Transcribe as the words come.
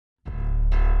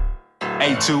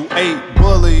828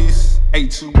 bullies,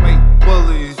 828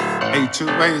 bullies,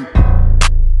 828.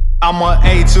 I'm a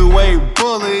 828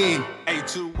 bully,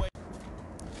 828.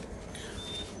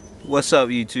 What's up,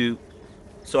 YouTube?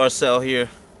 It's Arcel here.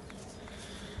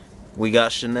 We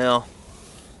got Chanel.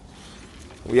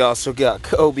 We also got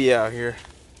Kobe out here.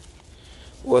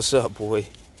 What's up, boy?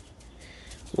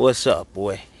 What's up,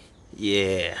 boy?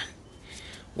 Yeah.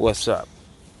 What's up?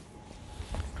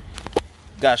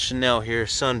 Got Chanel here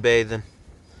sunbathing.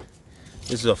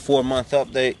 This is a 4-month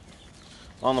update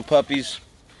on the puppies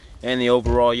and the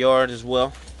overall yard as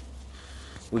well.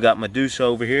 We got Medusa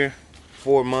over here.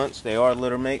 4 months. They are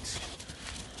litter mates.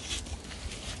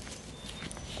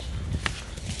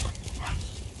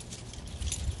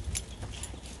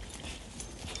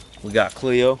 We got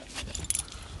Cleo.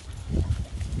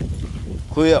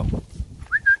 Cleo.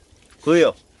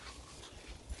 Cleo.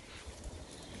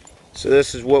 So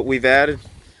this is what we've added.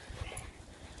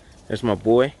 There's my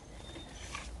boy.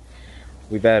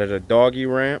 We've added a doggy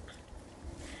ramp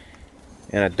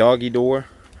and a doggy door.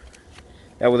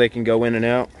 That way they can go in and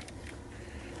out.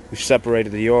 We've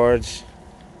separated the yards.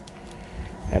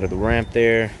 Added the ramp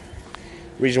there.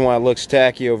 Reason why it looks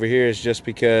tacky over here is just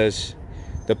because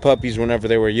the puppies, whenever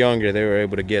they were younger, they were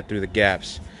able to get through the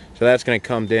gaps. So that's going to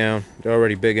come down. They're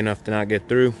already big enough to not get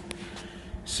through.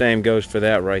 Same goes for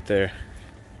that right there.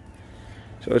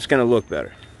 So it's going to look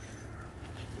better.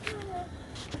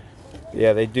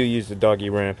 Yeah, they do use the doggy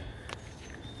ramp.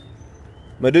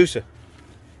 Medusa.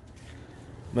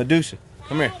 Medusa,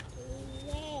 come here.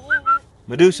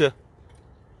 Medusa.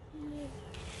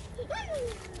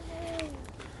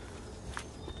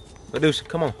 Medusa,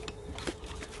 come on.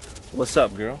 What's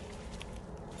up, girl?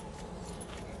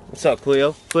 What's up,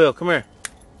 Cleo? Cleo, come here.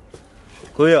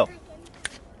 Cleo.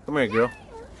 Come here, girl.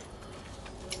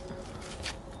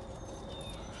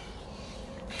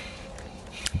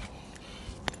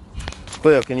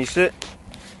 Cleo, can you sit?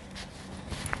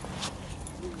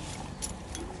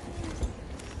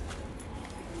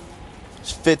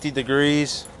 It's 50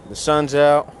 degrees. The sun's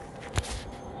out.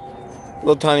 A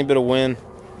little tiny bit of wind.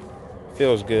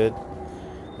 Feels good.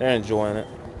 They're enjoying it.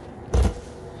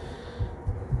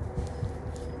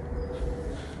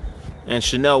 And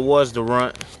Chanel was the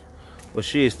runt, but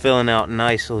she is filling out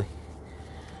nicely.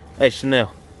 Hey,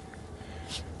 Chanel.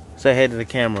 Say hey to the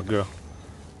camera, girl.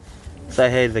 Say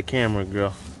hey to the camera,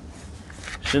 girl.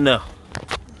 Chanel.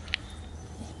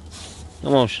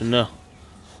 Come on, Chanel.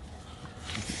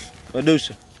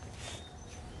 Medusa.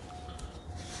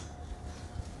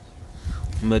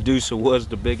 Medusa was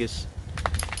the biggest.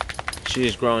 She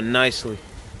is growing nicely.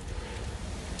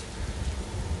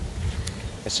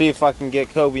 Let's see if I can get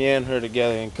Kobe and her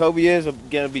together. And Kobe is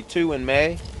going to be 2 in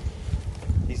May.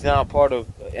 He's not part of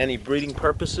any breeding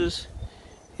purposes.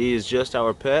 He is just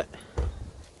our pet.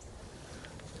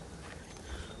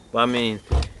 But I mean,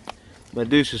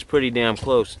 Medusa's pretty damn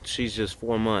close. She's just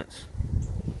 4 months.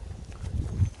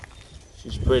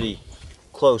 She's pretty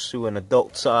close to an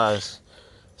adult size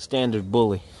standard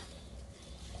bully.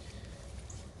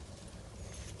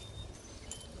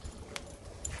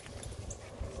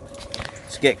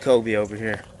 Let's get Kobe over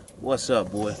here. What's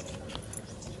up, boy?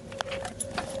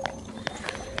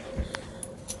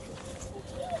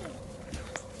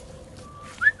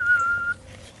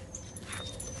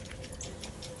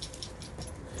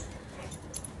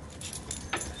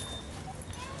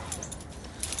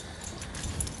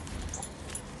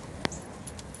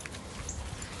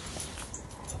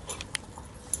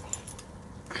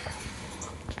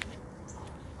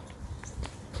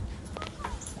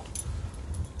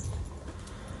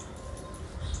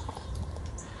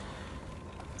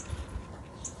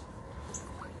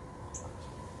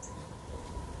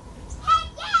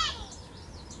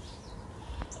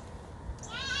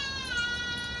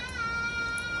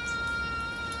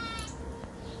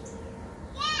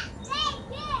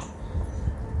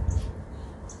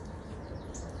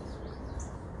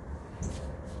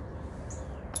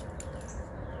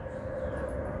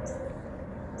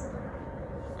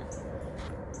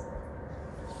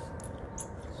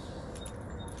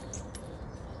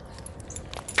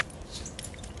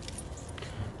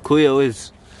 Cleo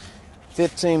is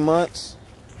 15 months.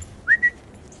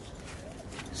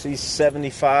 She's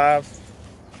 75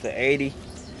 to 80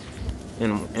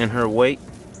 in her weight.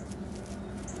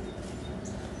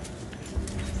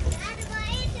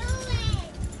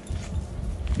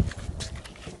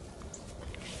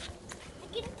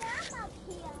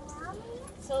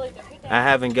 I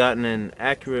haven't gotten an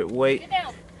accurate weight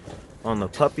on the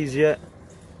puppies yet,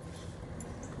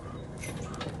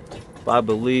 but I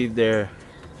believe they're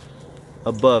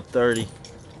above 30.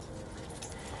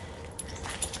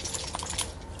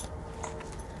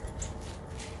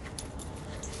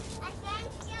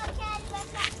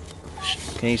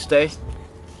 Can you stay?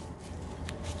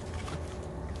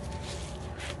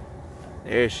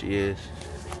 There she is.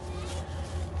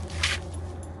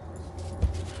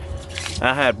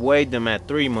 I had weighed them at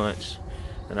 3 months,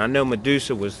 and I know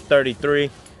Medusa was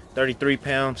 33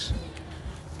 pounds,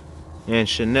 and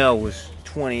Chanel was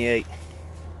 28.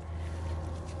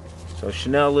 So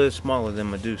Chanel is smaller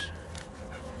than Medusa.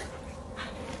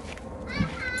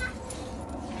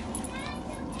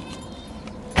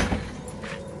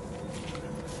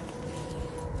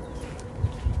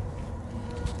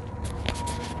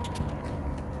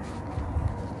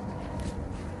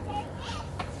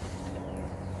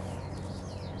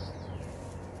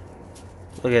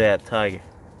 Look at that tiger.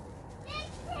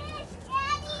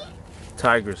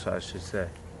 Tigress, I should say.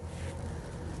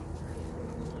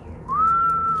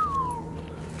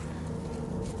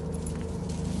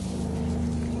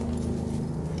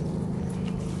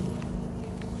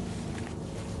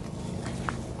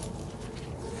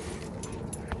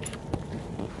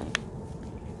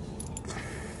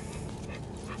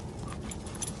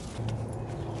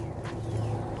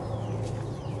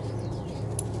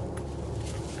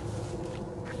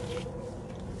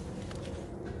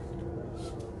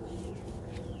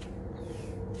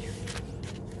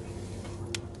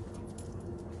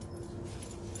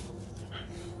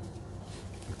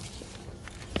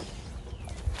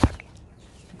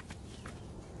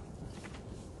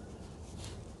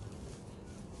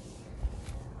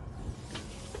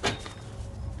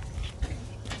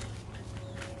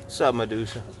 What's up,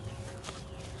 Medusa?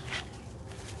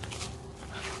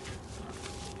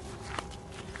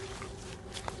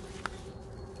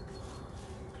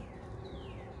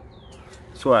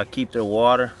 That's where I keep their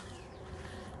water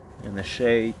in the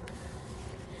shade.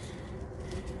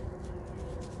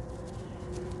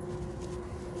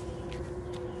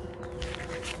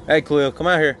 Hey, Cleo, come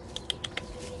out here.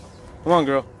 Come on,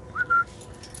 girl.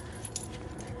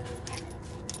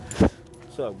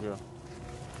 What's up, girl?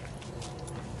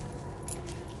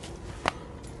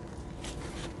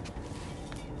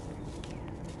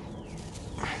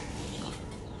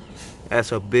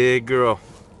 That's a big girl.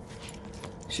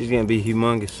 She's gonna be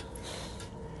humongous.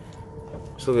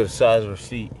 Just look at the size of her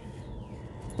feet.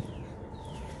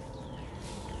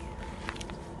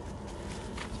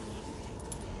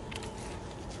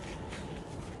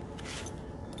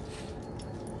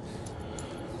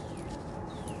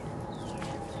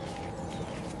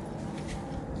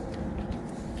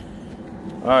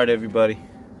 Alright, everybody.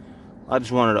 I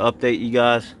just wanted to update you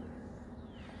guys.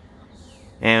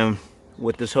 And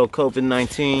with this whole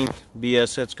COVID-19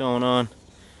 BS that's going on,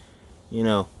 you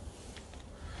know,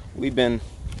 we've been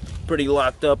pretty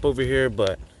locked up over here,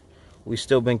 but we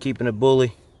still been keeping it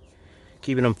bully,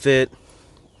 keeping them fit,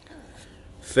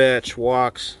 fetch,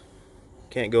 walks,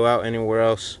 can't go out anywhere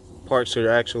else. Parks are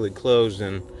actually closed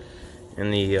in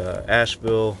the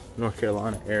Asheville, North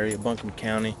Carolina area, Buncombe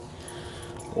County,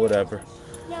 whatever.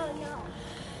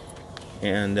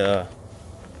 And I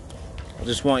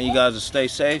just want you guys to stay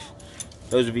safe.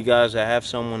 Those of you guys that have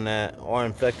someone that are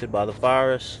infected by the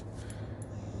virus,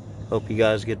 hope you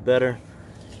guys get better.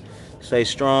 Stay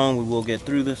strong. We will get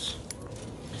through this.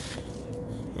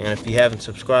 And if you haven't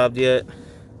subscribed yet,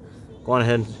 go on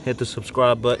ahead and hit the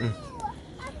subscribe button.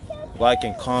 Like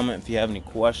and comment if you have any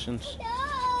questions.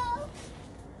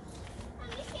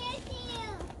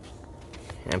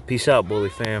 And peace out, bully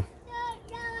fam.